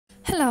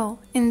Hello!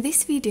 In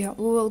this video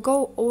we will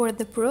go over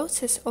the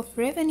process of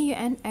revenue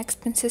and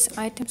expenses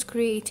items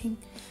creating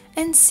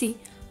and see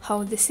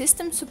how the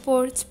system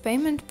supports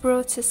payment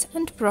process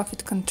and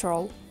profit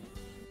control.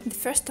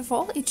 First of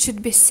all, it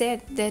should be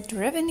said that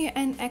revenue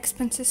and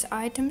expenses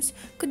items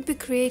could be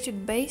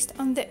created based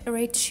on the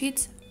rate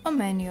sheets or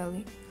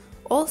manually.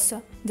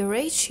 Also, the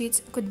rate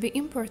sheets could be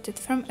imported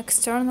from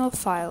external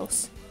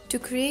files. To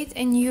create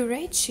a new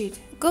rate sheet,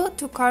 go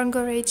to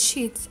Cargo Rate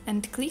Sheets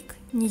and click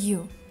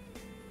New.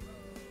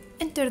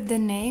 Enter the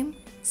name,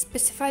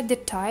 specify the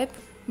type,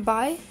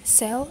 buy,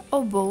 sell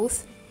or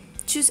both,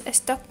 choose a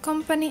stock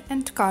company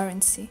and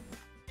currency.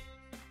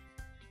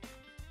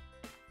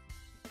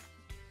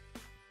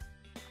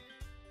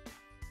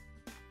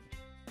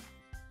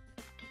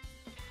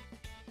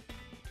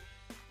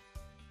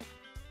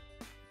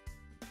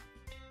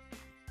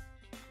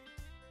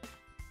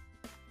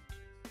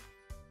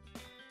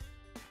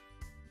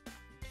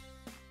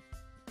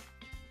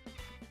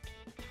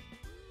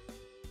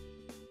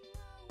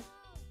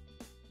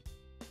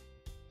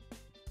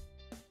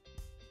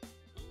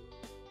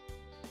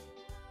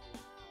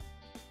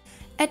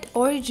 Add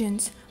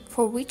origins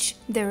for which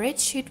the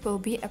rate sheet will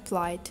be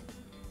applied.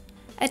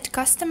 Add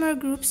customer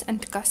groups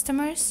and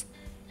customers.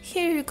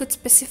 Here you could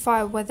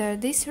specify whether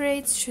these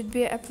rates should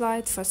be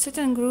applied for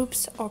certain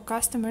groups or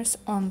customers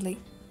only.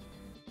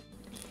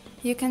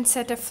 You can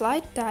set a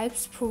flight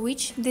types for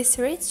which these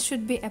rates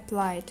should be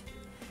applied.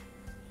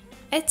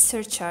 Add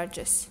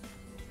surcharges.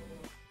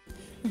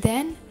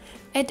 Then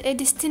add a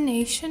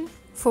destination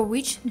for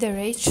which the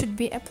rate should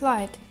be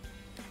applied.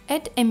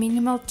 Add a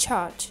minimal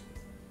charge.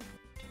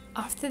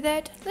 After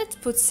that, let's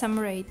put some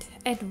rate,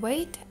 add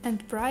weight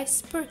and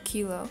price per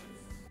kilo.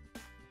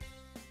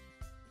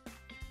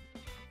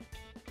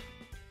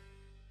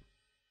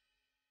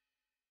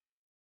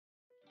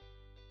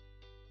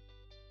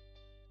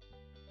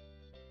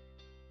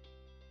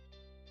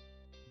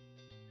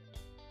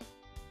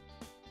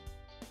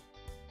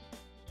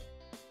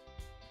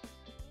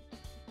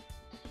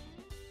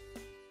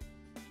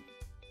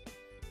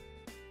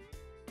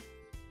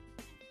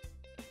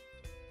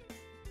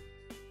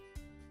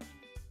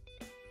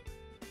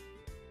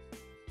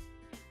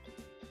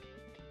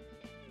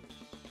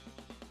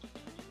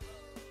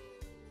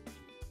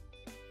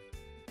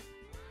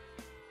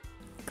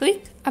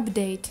 Click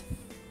Update.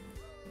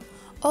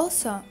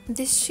 Also,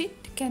 this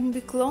sheet can be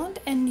cloned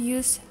and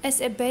used as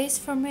a base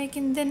for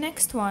making the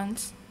next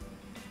ones.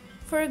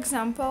 For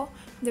example,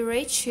 the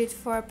rate sheet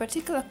for a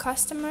particular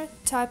customer,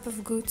 type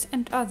of goods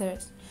and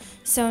others.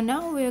 So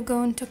now we are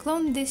going to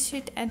clone this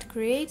sheet and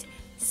create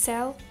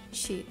Sell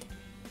sheet.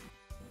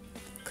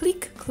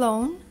 Click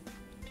Clone,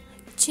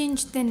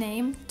 change the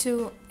name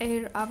to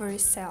Awery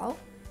Sell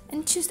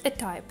and choose a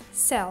type,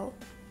 Sell.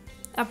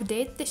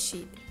 Update the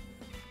sheet.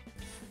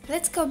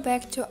 Let's go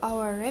back to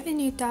our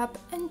Revenue tab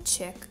and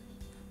check.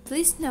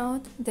 Please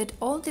note that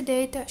all the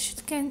data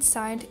should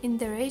coincide in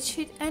the rate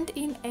sheet and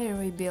in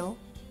Awery bill.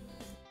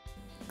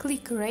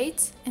 Click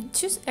Rates and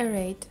choose a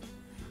rate.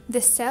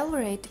 The Sell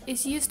rate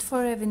is used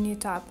for Revenue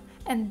tab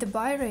and the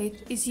Buy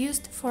rate is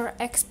used for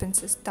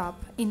Expenses tab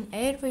in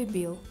Awery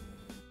bill.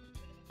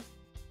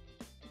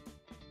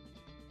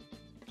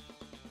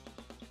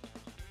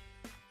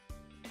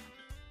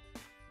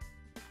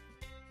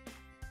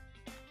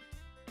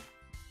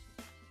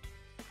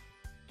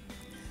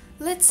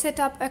 Let's set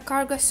up a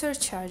cargo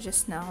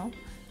surcharges now.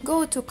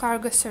 Go to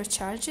Cargo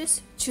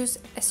Surcharges, choose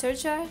a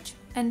surcharge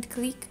and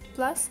click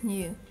plus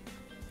New.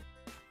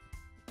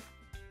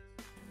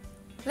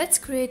 Let's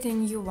create a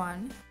new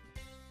one.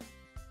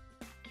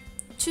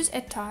 Choose a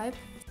type,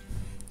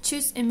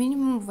 choose a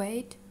minimum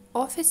weight,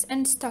 office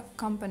and stock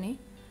company,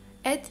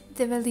 add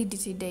the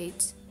validity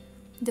dates,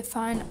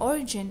 define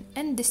origin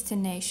and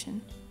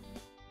destination.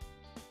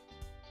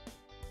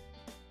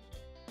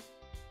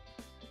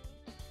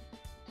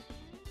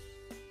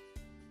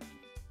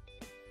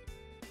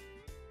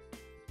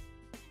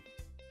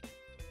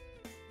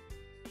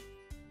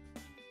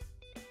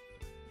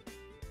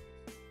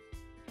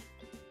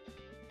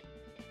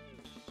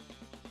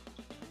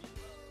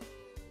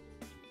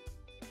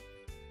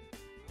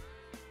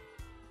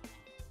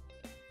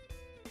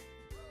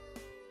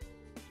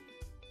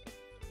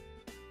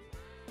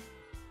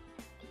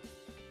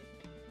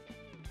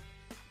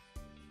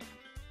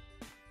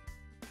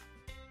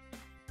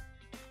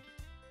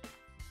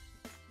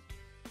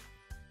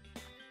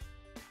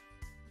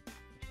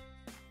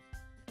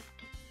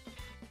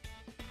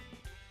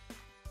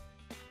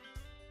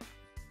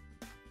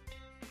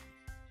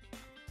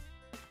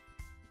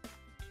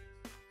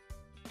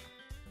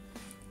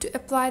 To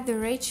apply the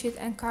rate sheet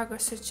and cargo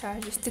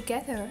surcharges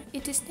together,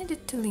 it is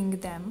needed to link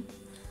them.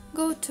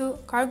 Go to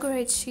Cargo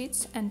Rate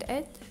Sheets and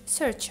add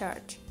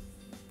Surcharge.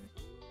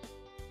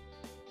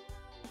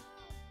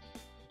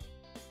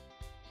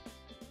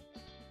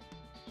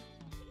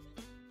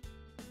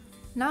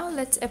 Now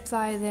let's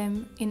apply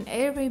them in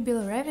Awery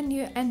bill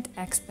revenue and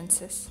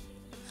expenses.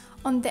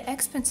 On the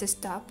Expenses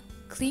tab,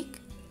 click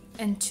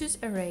and choose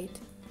a rate.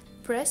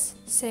 Press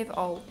Save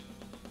All.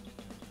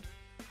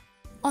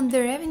 On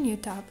the Revenue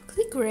tab,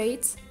 click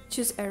Rates,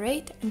 choose a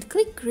rate and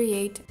click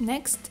Create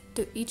next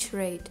to each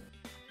rate.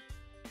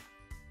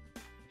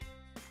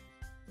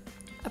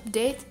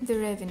 Update the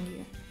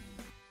revenue.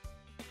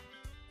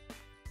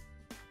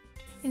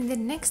 In the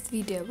next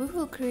video, we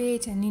will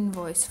create an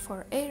invoice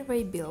for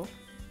Awery bill.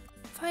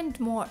 Find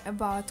more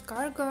about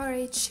cargo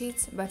rate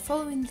sheets by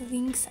following the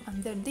links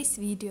under this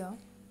video.